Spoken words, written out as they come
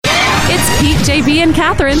It's Pete, JB, and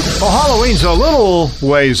Catherine. Well, Halloween's a little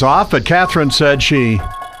ways off, but Catherine said she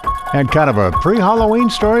had kind of a pre-Halloween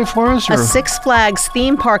story for us? A Six Flags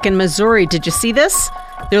theme park in Missouri. Did you see this?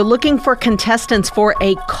 They're looking for contestants for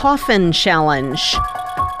a coffin challenge.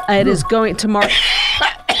 It is going to mark...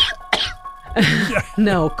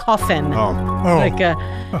 No, coffin.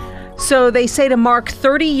 So they say to mark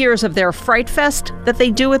 30 years of their Fright Fest that they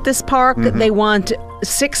do at this park, they want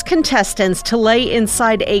 6 contestants to lay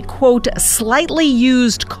inside a, quote, slightly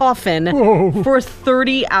used coffin for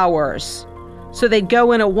 30 hours. So they'd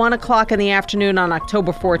go in at 1 o'clock in the afternoon on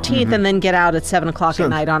October 14th and then get out at 7 o'clock at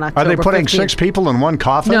night on October 15th. Are they putting 6 people in one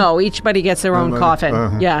coffin? No, eachbody gets their own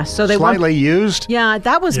coffin. Yeah, so they slightly used? Yeah,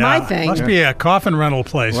 that was my thing. Must be a coffin rental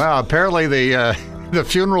place. Well, apparently the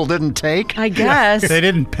funeral didn't take. I guess. They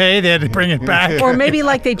didn't pay. They had to bring it back. Or maybe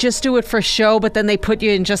like they just do it for show, but then they put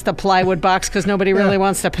you in just a plywood box because nobody really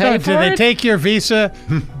wants to pay for it. Do they take your visa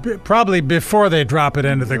probably before they drop it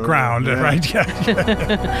into the ground, right?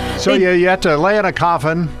 So you have to lay in a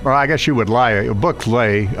coffin, or I guess you would lie.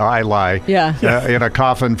 I lie. Yeah. In a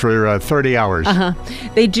coffin for 30 hours.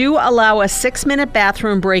 They do allow a 6-minute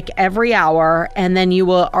bathroom break every hour, and then you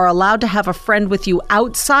are allowed to have a friend with you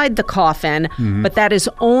outside the coffin, but that is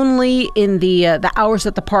only in the hours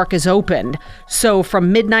that the park is opened. So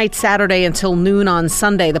from midnight Saturday until noon on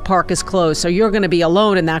Sunday, the park is closed. So you're going to be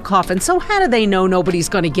alone in that coffin. So how do they know nobody's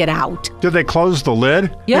going to get out? Did they close the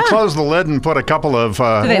lid? Yeah. They closed the lid and put a couple of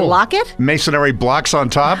Do they lock it? masonry blocks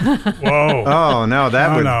on top? Whoa. Oh, no,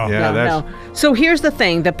 that would... no. Yeah, No. So here's the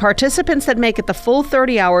thing. The participants that make it the full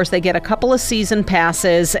 30 hours, they get a couple of season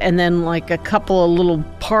passes and then like a couple of little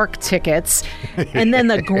park tickets. And then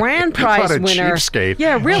the grand prize what a winner... cheapskate.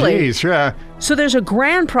 Yeah, really. Jeez, yeah. So there's a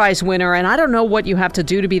grand prize winner, and I don't know what you have to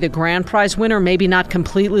do to be the grand prize winner. Maybe not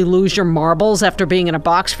completely lose your marbles after being in a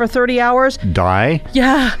box for 30 hours. Die?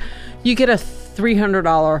 Yeah. You get a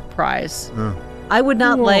 $300 prize. I would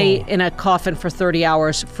not lay in a coffin for 30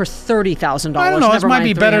 hours for $30,000. I don't know. This might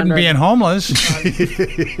be better than being homeless.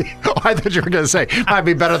 I thought you were going to say, might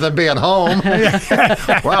be better than being home.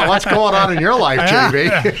 Well, what's going on in your life,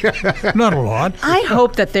 JB? Not a lot. I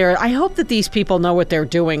hope that these people know what they're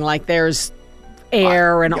doing. Like there's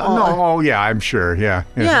air and all. No, oh, yeah, I'm sure. Yeah.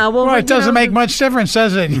 Yeah, well, It doesn't make much difference,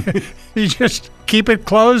 does it? You just keep it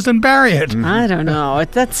closed and bury it. I don't know.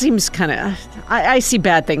 That seems kind of... I see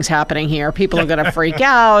bad things happening here. People are going to freak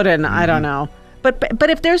out, and I don't know. But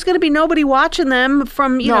if there's going to be nobody watching them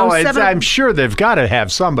from, 7... I'm sure they've got to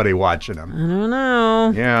have somebody watching them. I don't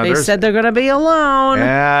know. Yeah, they said they're going to be alone.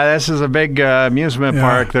 Yeah, this is a big amusement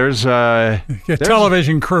park. There's a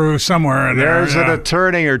television crew somewhere in there. There's an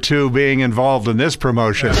attorney or two being involved in this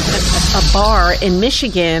promotion. A bar in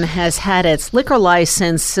Michigan has had its liquor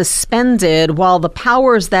license suspended while the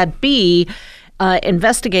powers that be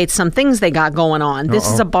investigate some things they got going on.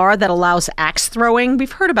 This is a bar that allows axe throwing.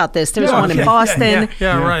 We've heard about this. There's one in Boston.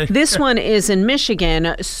 Yeah, right. This one is in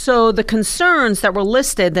Michigan. So the concerns that were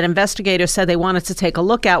listed that investigators said they wanted to take a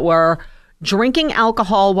look at were drinking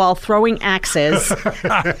alcohol while throwing axes,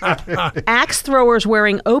 axe throwers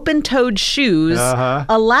wearing open-toed shoes,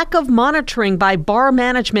 a lack of monitoring by bar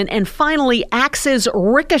management, and finally, axes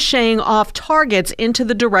ricocheting off targets into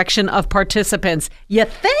the direction of participants. You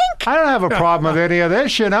think? I don't have a problem with any of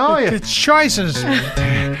this, It's choices.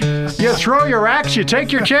 You throw your axe, you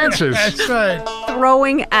take your chances. That's right.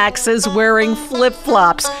 Throwing axes wearing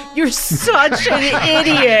flip-flops. You're such an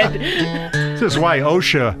idiot. This is why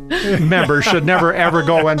OSHA members should never, ever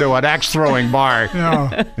go into an axe-throwing bar. No.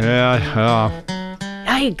 Yeah.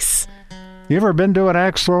 Yikes. You ever been to an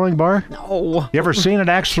axe-throwing bar? No. You ever seen an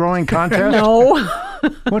axe-throwing contest? No.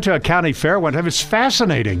 Went to a county fair one time. It's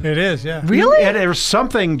fascinating. It is, yeah. Really? There's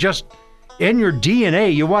something just in your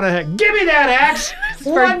DNA. You want to, give me that axe.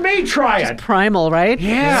 Let me try it. Primal, right?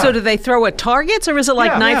 Yeah. So do they throw at targets, or is it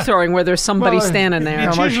like knife throwing where there's somebody standing there?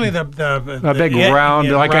 It's usually a big round,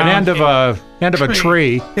 like round, an end of a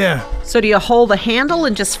tree. Yeah. So do you hold the handle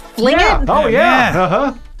and just fling it? Oh,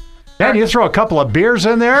 yeah. Yeah. And you throw a couple of beers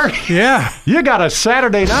in there. Yeah. You got a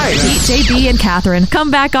Saturday night. Pete, JB, and Catherine come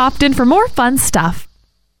back often for more fun stuff.